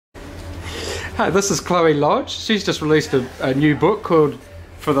Hi, this is Chloe Lodge. She's just released a new book called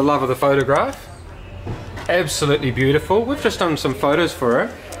For the Love of the Photograph. Absolutely beautiful. We've just done some photos for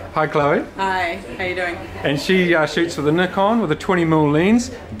her. Hi Chloe. Hi, how you doing? And she shoots with a Nikon with a 20mm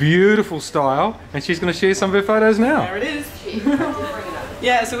lens. Beautiful style. And she's going to share some of her photos now. There it is.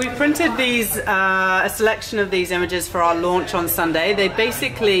 Yeah, so we printed these, a selection of these images for our launch on Sunday. They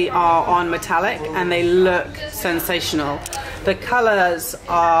basically are on metallic and they look sensational. The colors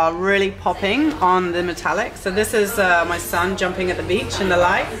are really popping on the metallic. So this is my son jumping at the beach in the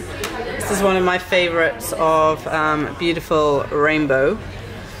light. This is one of my favorites of beautiful rainbow.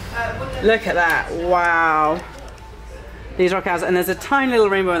 Look at that, wow. These rock owls, and there's a tiny little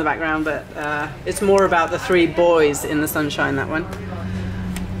rainbow in the background, but it's more about the three boys in the sunshine, that one.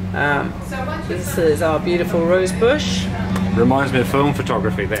 This is our beautiful rose bush. Reminds me of film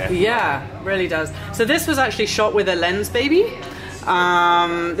photography there. Yeah, really does. So this was actually shot with a lens baby.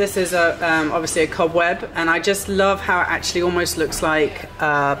 This is obviously a cobweb, and I just love how it actually almost looks like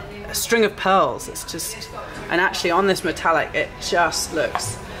a string of pearls. It's just, and actually on this metallic, it just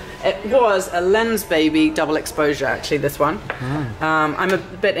looks. It was a lens baby double exposure, actually, this one. I'm a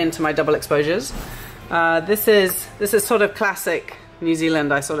bit into my double exposures. This is sort of classic New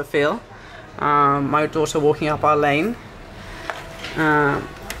Zealand, I sort of feel. My daughter walking up our lane.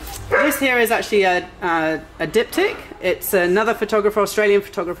 This here is actually a diptych. It's another photographer, Australian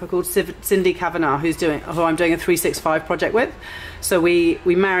photographer called Cindy Kavanagh, who I'm doing a 365 project with. So we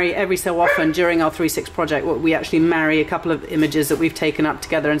marry every so often during our 365 project. We actually marry a couple of images that we've taken up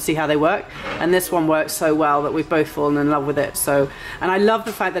together and see how they work. And this one works so well that we've both fallen in love with it. So, and I love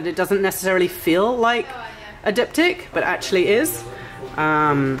the fact that it doesn't necessarily feel like a diptych, but actually is.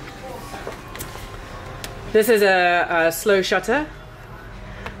 This is a slow shutter.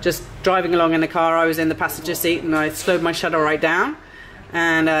 Just driving along in the car, I was in the passenger seat and I slowed my shutter right down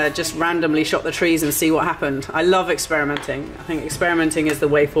and just randomly shot the trees and see what happened. I love experimenting. I think experimenting is the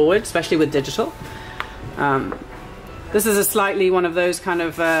way forward, especially with digital. This is a slightly one of those kind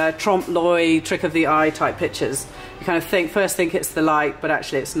of trompe-l'oeil, trick of the eye type pictures. You kind of first think it's the light, but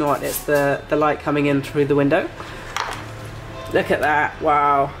actually it's not. It's the light coming in through the window. Look at that,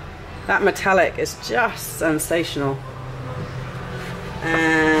 wow. That metallic is just sensational.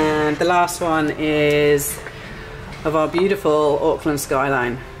 And the last one is of our beautiful Auckland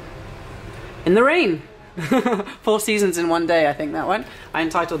skyline in the rain. 4 seasons in one day, I think, that one. I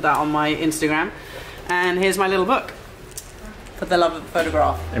entitled that on my Instagram. And here's my little book, For the Love of the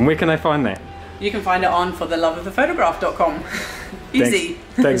Photograph. And where can they find that? You can find it on fortheloveofthephotograph.com. Easy.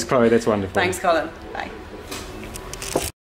 Thanks Chloe, that's wonderful. Thanks Colin. Bye.